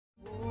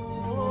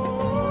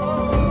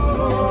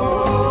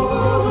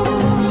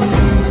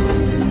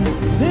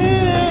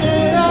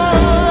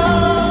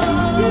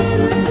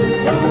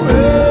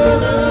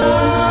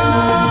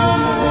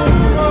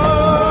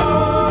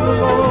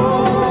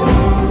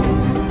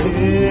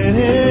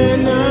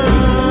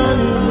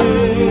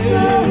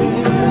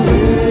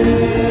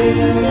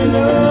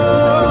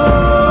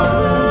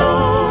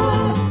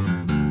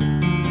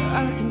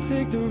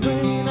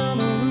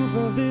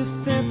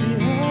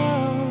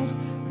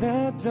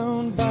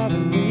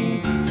bother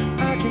me.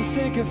 I can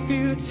take a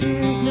few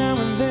tears now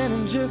and then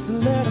and just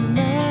let them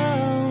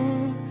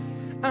out.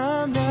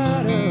 I'm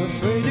not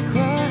afraid to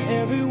cry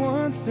every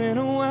once in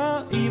a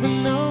while,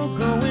 even though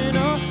going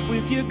on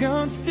with you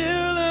gone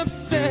still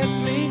upsets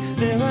me.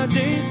 There are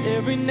days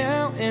every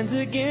now and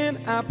again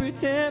I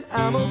pretend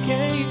I'm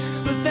okay,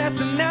 but that's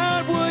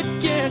not what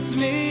gets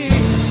me.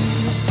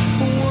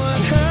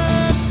 What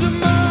hurts the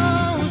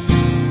most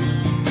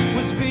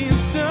was being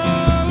so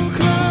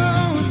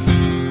close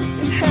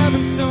and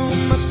having so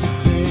much to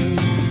say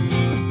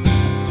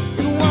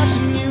and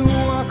watching you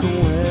walk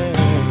away.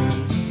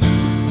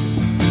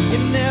 You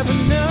never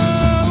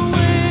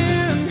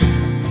knowing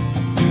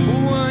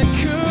what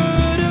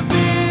could have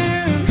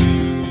been,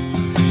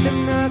 and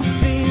not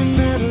seeing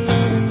that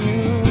loving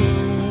you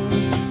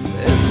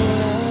is what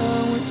I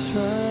was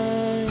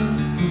trying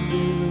to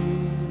do.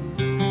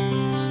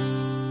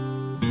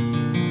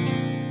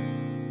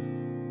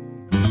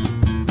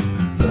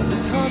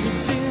 It's hard to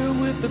deal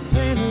with the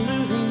pain of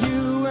losing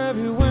you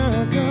everywhere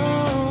I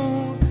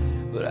go,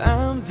 but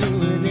I'm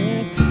doing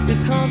it.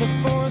 It's hard to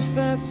force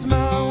that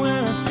smile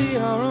when I see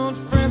our old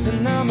friends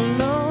and I'm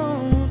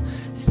alone.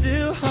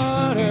 Still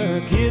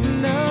harder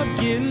getting up,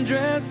 getting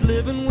dressed,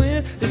 living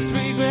with this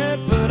regret.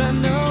 But I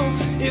know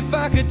if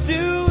I could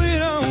do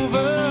it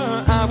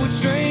over, I would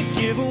trade,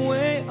 give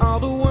away all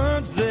the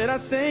words that I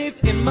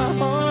saved in my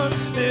heart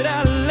that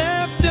I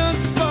left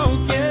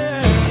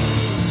unspoken.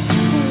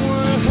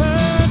 What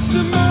hurts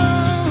the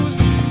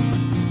most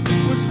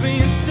was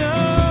being so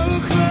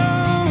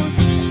close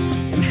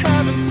and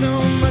having so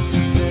much to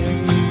say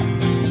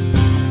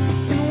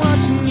and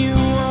watching you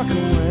walk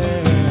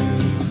away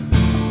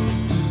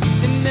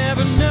and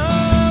never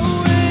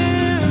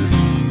knowing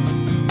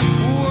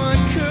what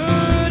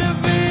could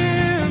have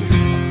been,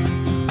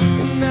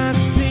 and not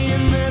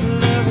seeing that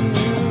loving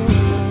you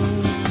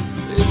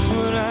is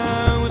what I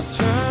was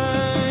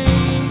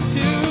trying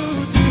to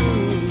do.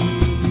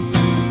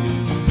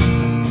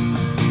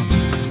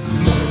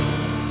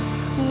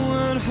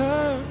 What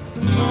hurts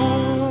the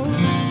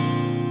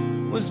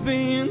most was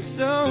being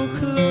so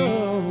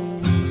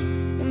close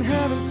and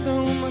having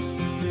so much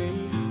to